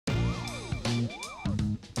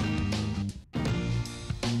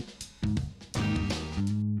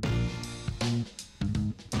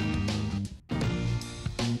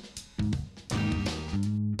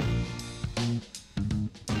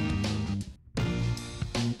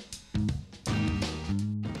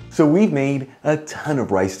So we've made a ton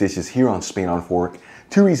of rice dishes here on Spain on Fork.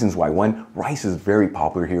 Two reasons why. One, rice is very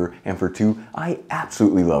popular here, and for two, I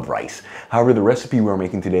absolutely love rice. However, the recipe we're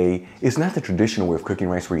making today is not the traditional way of cooking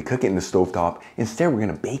rice where you cook it in the stovetop. Instead, we're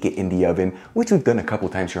gonna bake it in the oven, which we've done a couple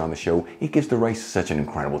times here on the show. It gives the rice such an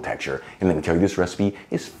incredible texture. And let me tell you, this recipe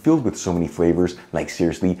is filled with so many flavors, like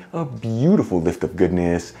seriously, a beautiful lift of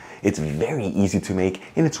goodness. It's very easy to make,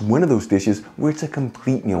 and it's one of those dishes where it's a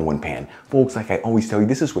complete meal in one pan. Folks, like I always tell you,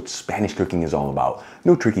 this is what Spanish cooking is all about.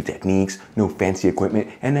 No tricky techniques, no fancy equipment,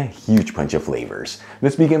 and a huge punch of flavors.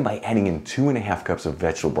 Let's begin by adding in 2.5 cups of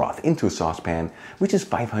vegetable broth into a saucepan, which is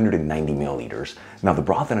 590 milliliters. Now the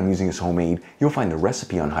broth that I'm using is homemade. You'll find the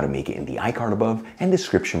recipe on how to make it in the iCard above and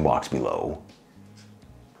description box below.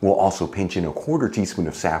 We'll also pinch in a 1/4 teaspoon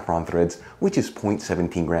of saffron threads, which is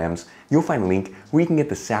 0.17 grams. You'll find a link where you can get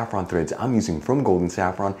the saffron threads I'm using from Golden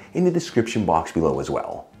Saffron in the description box below as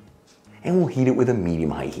well. And we'll heat it with a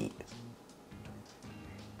medium-high heat.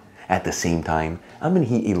 At the same time, I'm going to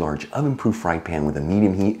heat a large oven-proof fry pan with a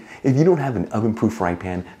medium heat. If you don't have an oven-proof fry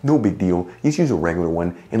pan, no big deal. Just use a regular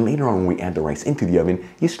one, and later on when we add the rice into the oven,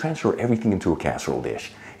 just transfer everything into a casserole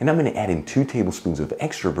dish. And I'm going to add in 2 tablespoons of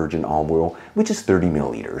extra virgin olive oil, which is 30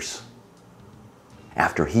 milliliters.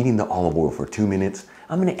 After heating the olive oil for 2 minutes,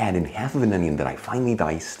 I'm going to add in half of an onion that I finely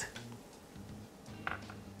diced,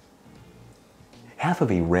 half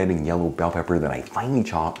of a red and yellow bell pepper that I finely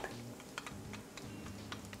chopped,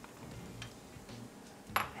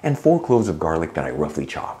 and 4 cloves of garlic that I roughly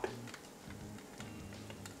chopped.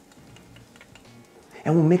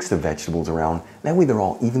 And we'll mix the vegetables around, that way they're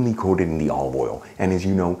all evenly coated in the olive oil. And as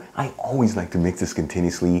you know, I always like to mix this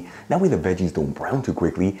continuously, that way the veggies don't brown too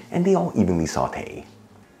quickly and they all evenly saute.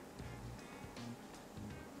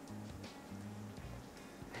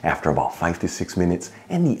 After about 5 to 6 minutes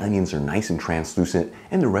and the onions are nice and translucent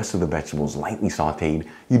and the rest of the vegetables lightly sauteed,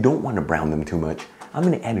 you don't want to brown them too much, I'm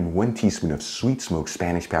going to add in 1 teaspoon of sweet smoked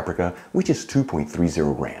Spanish paprika, which is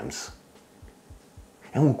 2.30 grams.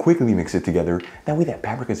 And we'll quickly mix it together, that way that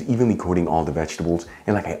paprika is evenly coating all the vegetables.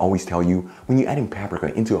 And like I always tell you, when you're adding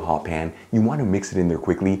paprika into a hot pan, you want to mix it in there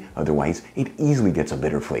quickly, otherwise it easily gets a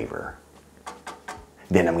bitter flavor.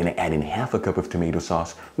 Then I'm going to add in half a cup of tomato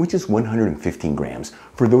sauce, which is 115 grams.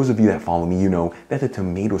 For those of you that follow me, you know that the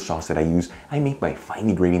tomato sauce that I use, I make by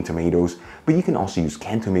finely grating tomatoes, but you can also use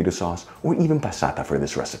canned tomato sauce or even passata for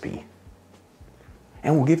this recipe.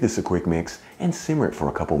 And we'll give this a quick mix and simmer it for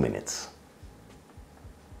a couple minutes.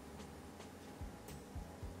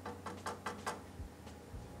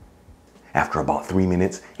 After about 3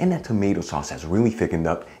 minutes and that tomato sauce has really thickened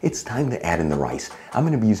up, it's time to add in the rice. I'm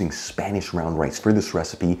going to be using Spanish round rice for this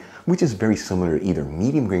recipe, which is very similar to either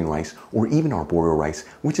medium grain rice or even arborio rice,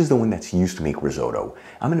 which is the one that's used to make risotto.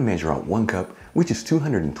 I'm going to measure out 1 cup, which is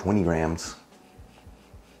 220 grams,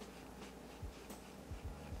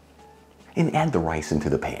 and add the rice into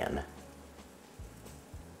the pan.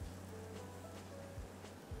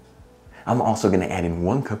 I'm also going to add in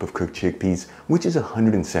 1 cup of cooked chickpeas, which is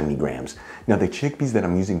 170 grams. Now the chickpeas that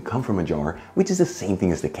I'm using come from a jar, which is the same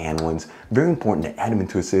thing as the canned ones. Very important to add them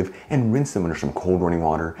into a sieve and rinse them under some cold running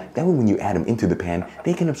water. That way when you add them into the pan,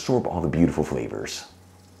 they can absorb all the beautiful flavors.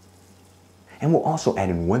 And we'll also add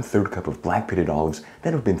in 1/3 cup of black pitted olives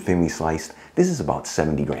that have been thinly sliced. This is about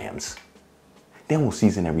 70 grams. Then we'll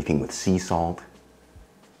season everything with sea salt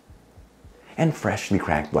and freshly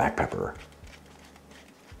cracked black pepper.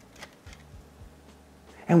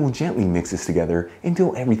 And we'll gently mix this together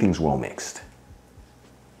until everything's well mixed.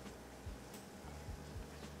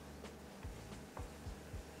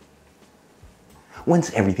 Once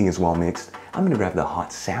everything is well mixed, I'm going to grab the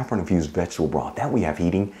hot saffron-infused vegetable broth that we have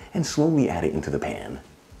heating and slowly add it into the pan.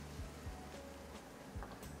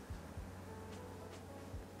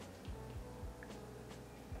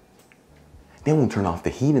 Then we'll turn off the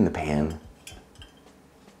heat in the pan,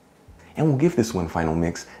 and we'll give this one final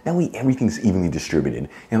mix, that way everything's evenly distributed.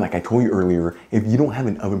 And like I told you earlier, if you don't have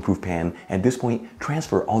an oven-proof pan, at this point,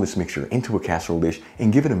 transfer all this mixture into a casserole dish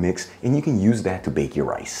and give it a mix, and you can use that to bake your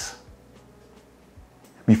rice.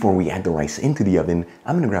 Before we add the rice into the oven,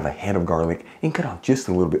 I'm going to grab a head of garlic and cut off just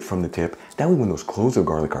a little bit from the tip. That way when those cloves of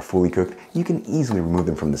garlic are fully cooked, you can easily remove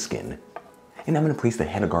them from the skin. And I'm going to place the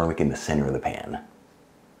head of garlic in the center of the pan.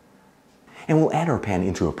 And we'll add our pan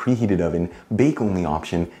into a preheated oven, bake only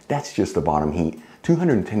option, that's just the bottom heat,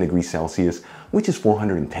 210 degrees Celsius, which is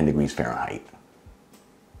 410 degrees Fahrenheit.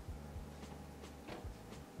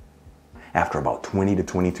 After about 20 to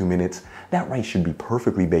 22 minutes, that rice should be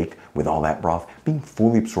perfectly baked with all that broth being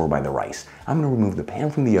fully absorbed by the rice. I'm going to remove the pan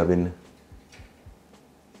from the oven,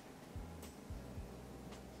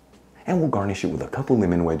 and we'll garnish it with a couple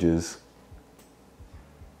lemon wedges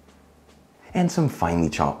and some finely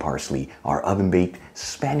chopped parsley. Our oven-baked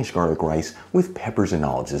Spanish garlic rice with peppers and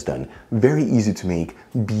olives is done. Very easy to make,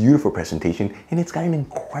 beautiful presentation, and it's got an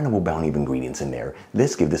incredible bounty of ingredients in there.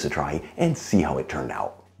 Let's give this a try and see how it turned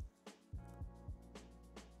out.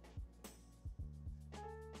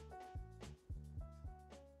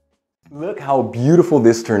 Look how beautiful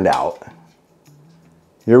this turned out.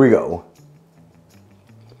 Here we go.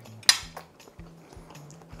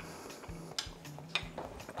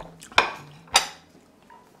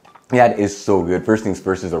 That is so good. First things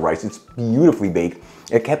first is the rice. It's beautifully baked.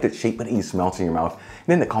 It kept its shape, but it melts in your mouth. And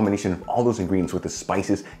then the combination of all those ingredients with the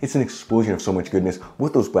spices, it's an explosion of so much goodness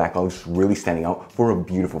with those black olives really standing out for a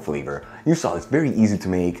beautiful flavor. You saw it's very easy to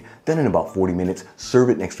make, done in about 40 minutes. Serve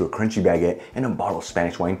it next to a crunchy baguette and a bottle of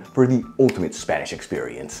Spanish wine for the ultimate Spanish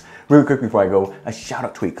experience. Really quick before I go, a shout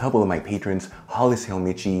out to a couple of my patrons, Hollis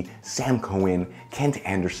Helmichi, Sam Cohen, Kent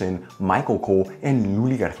Anderson, Michael Cole, and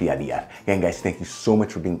Luli Garcia Diaz. Again guys, thank you so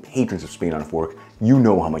much for being patrons of Spain on a Fork. You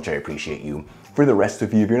know how much I appreciate you. For the rest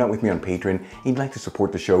of you, if you're not with me on Patreon and you'd like to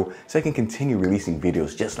support the show so I can continue releasing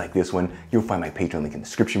videos just like this one, you'll find my Patreon link in the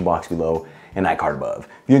description box below and iCard above.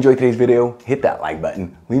 If you enjoyed today's video, hit that like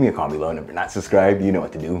button, leave me a comment below, and if you're not subscribed, you know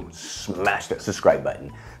what to do. Smash that subscribe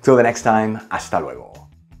button. Till the next time, hasta luego.